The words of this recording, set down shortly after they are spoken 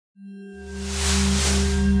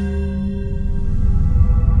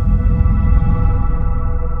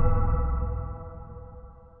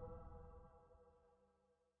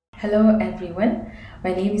Hello everyone,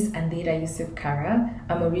 my name is Andhira Kara.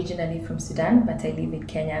 I'm originally from Sudan, but I live in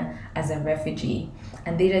Kenya as a refugee.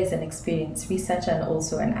 Andhira is an experienced researcher and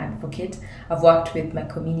also an advocate. I've worked with my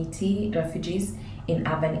community refugees in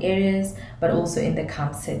urban areas, but also in the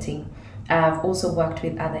camp setting. I've also worked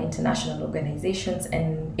with other international organizations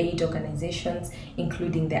and aid organizations,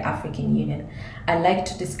 including the African Union. I like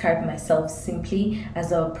to describe myself simply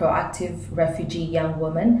as a proactive refugee young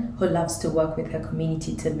woman who loves to work with her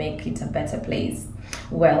community to make it a better place.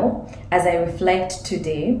 Well, as I reflect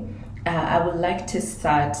today, I would like to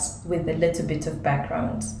start with a little bit of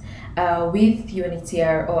background. With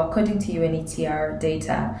UNHCR, or according to UNHCR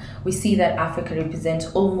data, we see that Africa represents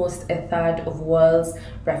almost a third of world's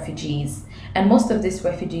refugees, and most of these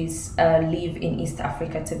refugees live in East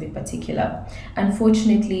Africa, to be particular.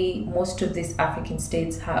 Unfortunately, most of these African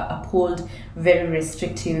states uphold very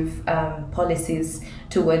restrictive policies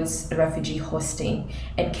towards refugee hosting,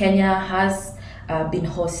 and Kenya has been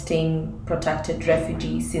hosting protected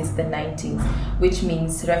refugees since the 90s, which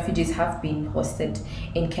means refugees have been hosted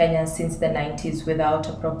in Kenya since the 90s without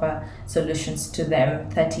a proper solutions to them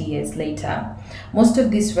 30 years later. Most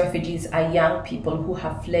of these refugees are young people who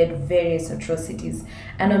have fled various atrocities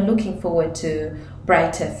and are looking forward to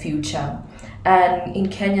brighter future. And in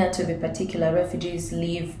Kenya, to be particular, refugees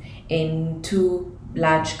live in two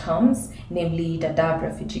large camps, namely Dadaab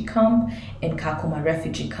refugee camp and Kakuma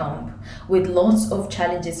refugee camp, with lots of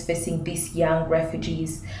challenges facing these young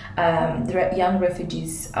refugees. The young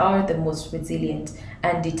refugees are the most resilient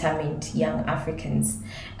and determined young Africans.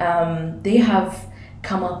 They have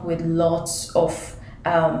come up with lots of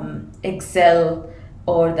excelled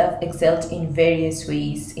in various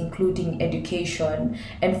ways, including education,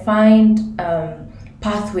 and find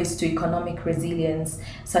pathways to economic resilience,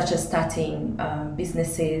 such as starting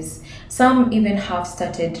businesses. Some even have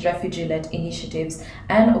started refugee-led initiatives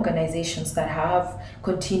and organizations that have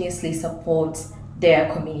continuously support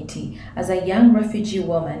their community. As a young refugee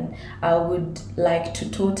woman, I would like to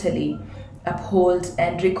totally uphold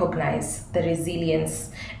and recognize the resilience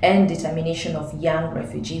and determination of young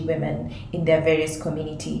refugee women in their various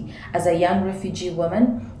community. As a young refugee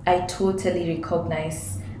woman, I totally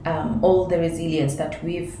recognize all the resilience that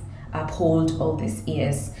we've upheld all these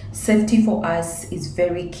years. Safety for us is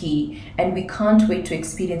very key, and we can't wait to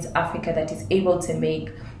experience Africa that is able to make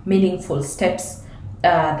meaningful steps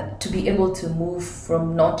to be able to move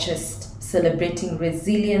from not just celebrating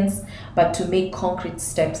resilience, but to make concrete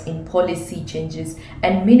steps in policy changes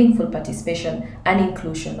and meaningful participation and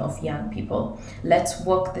inclusion of young people. Let's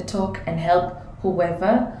walk the talk and help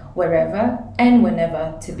whoever, wherever, and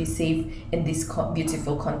whenever to be safe in this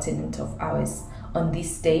beautiful continent of ours. On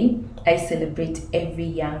this day, I celebrate every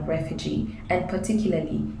young refugee, and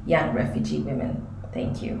particularly young refugee women.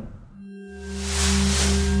 Thank you.